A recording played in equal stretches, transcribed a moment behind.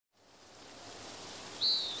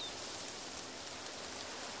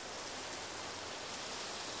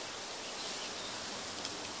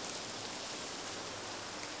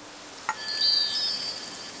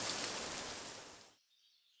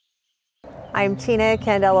I'm Tina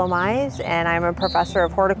Candello-Mize, and I'm a professor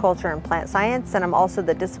of horticulture and plant science, and I'm also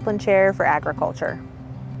the discipline chair for agriculture.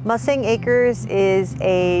 Mustang Acres is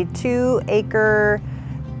a 2-acre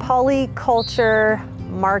polyculture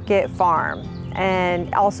market farm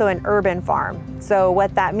and also an urban farm. So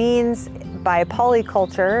what that means by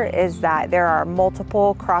polyculture is that there are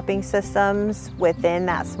multiple cropping systems within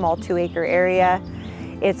that small 2-acre area.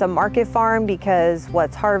 It's a market farm because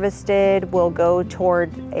what's harvested will go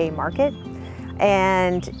toward a market.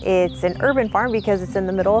 And it's an urban farm because it's in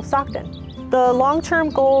the middle of Stockton. The long-term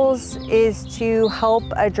goals is to help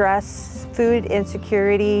address food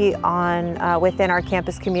insecurity within our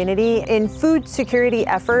campus community. In food security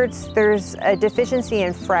efforts, there's a deficiency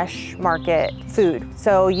in fresh market food.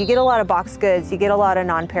 So you get a lot of boxed goods, you get a lot of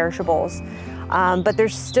non-perishables. But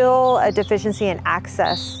there's still a deficiency in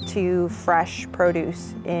access to fresh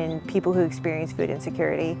produce in people who experience food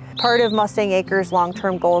insecurity. Part of Mustang Acres'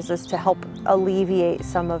 long-term goals is to help alleviate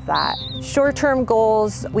some of that. Short-term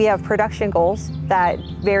goals, we have production goals that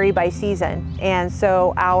vary by season. And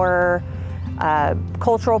so our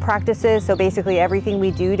cultural practices, so basically everything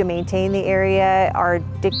we do to maintain the area, are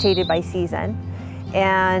dictated by season.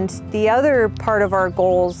 And the other part of our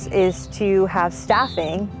goals is to have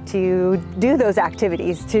staffing to do those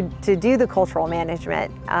activities, to do the cultural management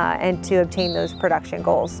and to obtain those production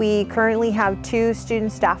goals. We currently have 2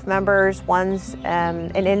 student staff members. One's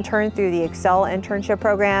an intern through the Excel internship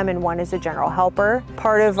program, and one is a general helper.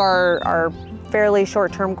 Part of our fairly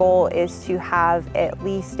short-term goal is to have at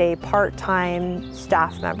least a part-time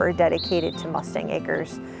staff member dedicated to Mustang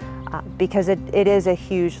Acres. Because it is a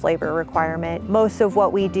huge labor requirement. Most of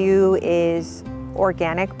what we do is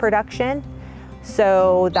organic production,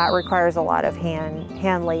 so that requires a lot of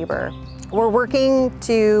hand labor. We're working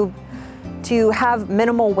to have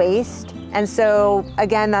minimal waste, and so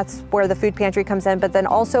again, that's where the food pantry comes in, but then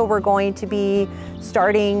also we're going to be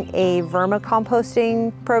starting a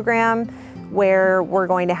vermicomposting program where we're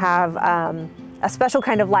going to have a special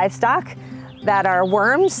kind of livestock that are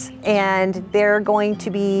worms, and they're going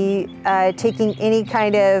to be taking any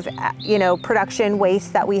kind of production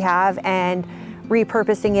waste that we have and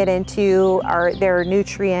repurposing it into their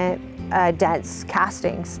nutrient dense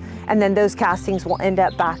castings. And then those castings will end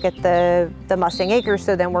up back at the Mustang Acres,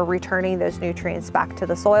 so then we're returning those nutrients back to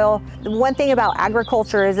the soil. The one thing about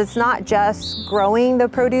agriculture is it's not just growing the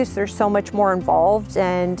produce, there's so much more involved,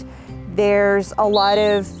 and there's a lot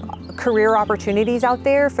of career opportunities out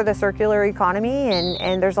there for the circular economy,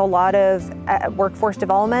 and there's a lot of workforce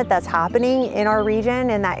development that's happening in our region,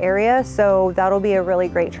 in that area, so that'll be a really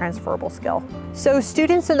great transferable skill. So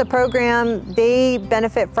students in the program, they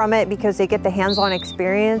benefit from it because they get the hands-on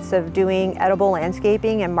experience of doing edible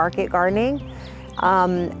landscaping and market gardening.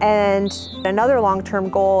 And another long-term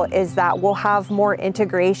goal is that we'll have more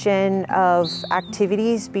integration of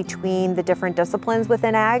activities between the different disciplines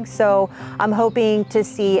within ag. So I'm hoping to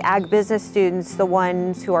see ag business students, the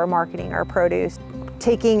ones who are marketing our produce,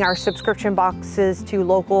 taking our subscription boxes to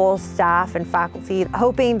local staff and faculty,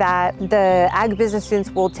 hoping that the ag business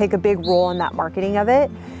students will take a big role in that marketing of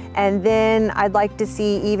it. And then I'd like to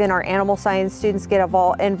see even our animal science students get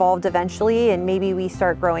involved eventually, and maybe we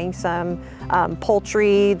start growing some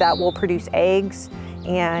poultry that will produce eggs,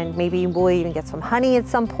 and maybe we'll even get some honey at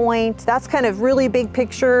some point. That's kind of really big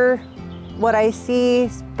picture what I see,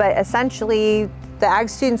 but essentially the ag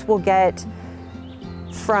students will get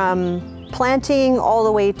from planting all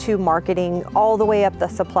the way to marketing, all the way up the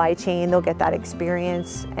supply chain. They'll get that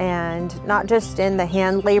experience, and not just in the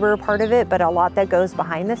hand labor part of it, but a lot that goes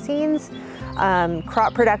behind the scenes.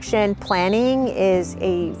 Crop production planning is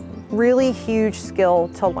a really huge skill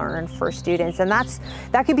to learn for students, and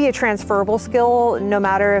that could be a transferable skill no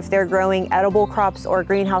matter if they're growing edible crops or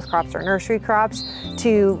greenhouse crops or nursery crops,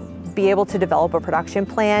 to be able to develop a production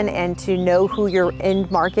plan and to know who your end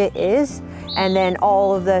market is, and then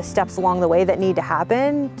all of the steps along the way that need to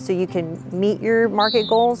happen so you can meet your market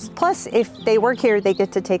goals. Plus, if they work here, they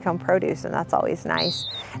get to take home produce, and that's always nice.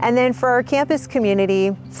 And then for our campus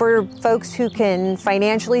community, for folks who can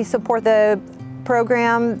financially support the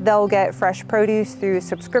program, they'll get fresh produce through a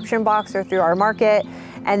subscription box or through our market.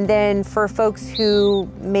 And then for folks who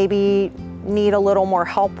maybe need a little more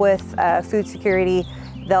help with food security,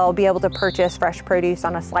 they'll be able to purchase fresh produce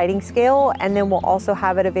on a sliding scale, and then we'll also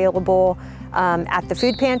have it available at the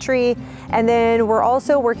food pantry. And then we're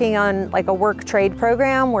also working on like a work trade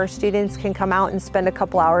program where students can come out and spend a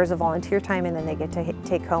couple hours of volunteer time, and then they get to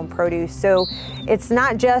take home produce. So it's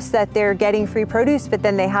not just that they're getting free produce, but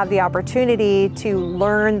then they have the opportunity to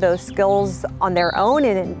learn those skills on their own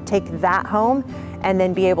and take that home and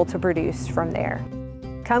then be able to produce from there.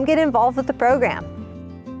 Come get involved with the program.